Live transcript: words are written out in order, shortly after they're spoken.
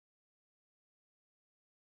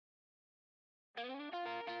I'm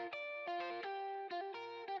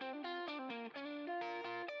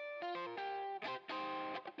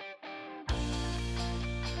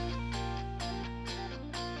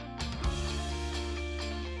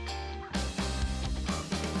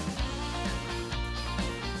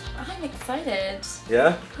excited.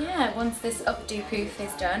 Yeah? Yeah, once this updo poof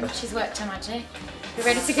is done, she's worked her magic. We're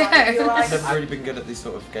ready to go. I've never really been good at these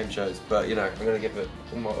sort of game shows, but you know, I'm going to give it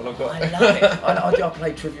all I've got. I love it. I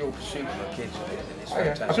play Trivial Pursuit with my kids. It's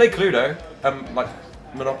fantastic. I play Cluedo, like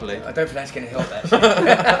Monopoly. I don't think that's going to help that.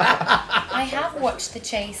 I have watched The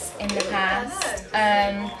Chase in the past.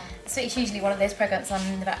 So it's usually one of those programs on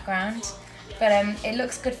in the background. But it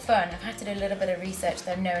looks good fun. I've had to do a little bit of research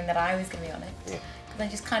though, knowing that I was going to be on it. Yeah. Because I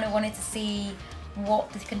just kind of wanted to see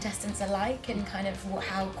what the contestants are like and kind of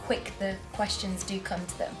how quick the questions do come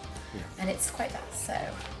to them. Yeah. And it's quite fast, so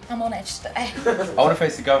I'm on edge today. I want to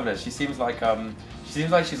face the governor. She seems like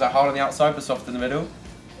she's like hard on the outside but soft in the middle.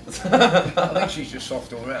 I think she's just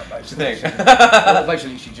soft all round, basically. Do you think? Well,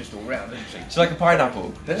 basically, she's just all round, isn't she? She's like a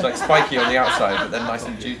pineapple. She's like spiky on the outside, but then nice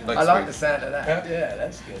and juicy. Like I like sweet. the sound of that. Yeah,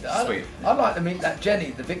 that's good. Sweet. I like to meet that Jenny,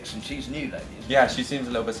 the vixen. She's new, lady. Yeah, she seems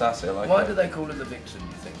a little bit sassy. I like Why her. do they call her the vixen? You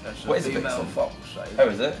think that's What a is a female vixen? fox? So Oh,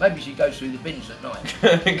 is it? Maybe she goes through the bins at night.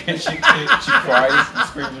 she cries and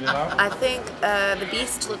screams in her mouth. I think the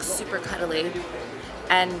Beast looks super cuddly,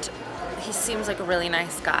 and he seems like a really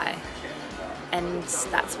nice guy, and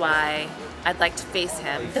that's why I'd like to face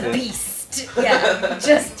him. The Beast. Yeah,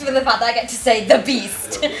 just for the fact that I get to say The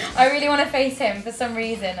Beast. I really want to face him for some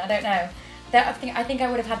reason. I don't know. I think I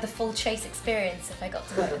would have had the full Chase experience if I got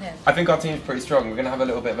to work with him. I think our team's pretty strong. We're going to have a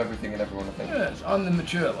little bit of everything and everyone, I think. Yes, I'm the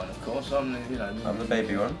mature one, of course. I'm the, I'm the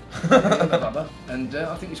baby one. And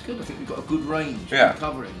I think it's good. I think we've got a good range. Yeah.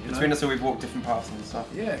 Covering. Between us all, we've walked different paths and stuff.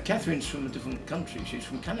 Yeah, Catherine's from a different country. She's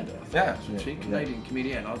from Canada, I think. Yeah. She's a Canadian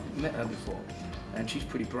comedian. I've met her before. And she's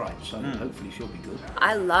pretty bright, so hopefully she'll be good.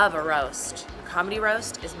 I love a roast. A comedy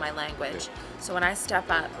roast is my language. So when I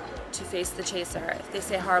step up to face the chaser, if they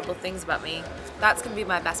say horrible things about me, that's going to be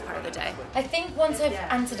my best part of the day. I think once I've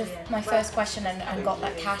answered my first question and got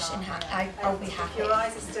that cash in hand, I'll be happy.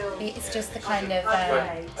 It's just the kind of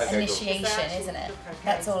initiation, isn't it?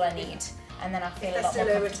 That's all I need. And then I feel a lot more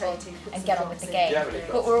comfortable and get on with the game.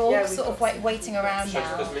 But we're all sort of waiting around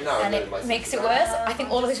now, and it makes it worse. I think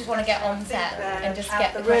all of us just want to get on set and just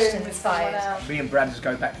get the questions fired. Me and Brad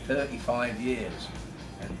go back 35 years.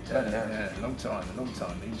 And a long time.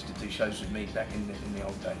 He used to do shows with me back in the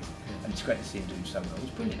old days. And it's great to see him doing so well. He's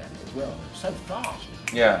brilliant at it as well. So fast.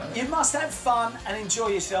 Yeah. You must have fun and enjoy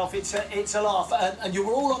yourself. It's a laugh. And you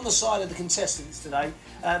were all on the side of the contestants today.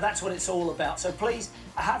 That's what it's all about. So please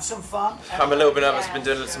have some fun. I'm a little bit nervous. I've been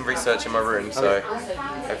doing some research in my room, so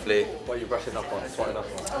hopefully. What are you brushing up on? Swatting up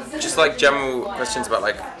on? Just like general questions about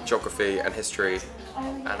like geography and history.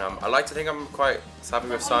 And I like to think I'm quite savvy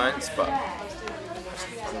with science, but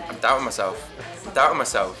I'm doubting myself.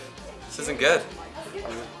 This isn't good.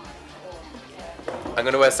 I'm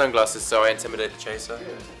going to wear sunglasses so I intimidate the chaser.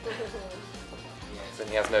 Then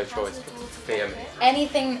he has no choice but to fear me.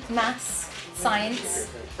 Anything maths, science,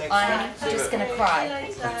 I'm just going to cry.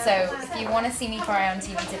 So if you want to see me cry on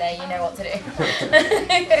TV today, you know what to do.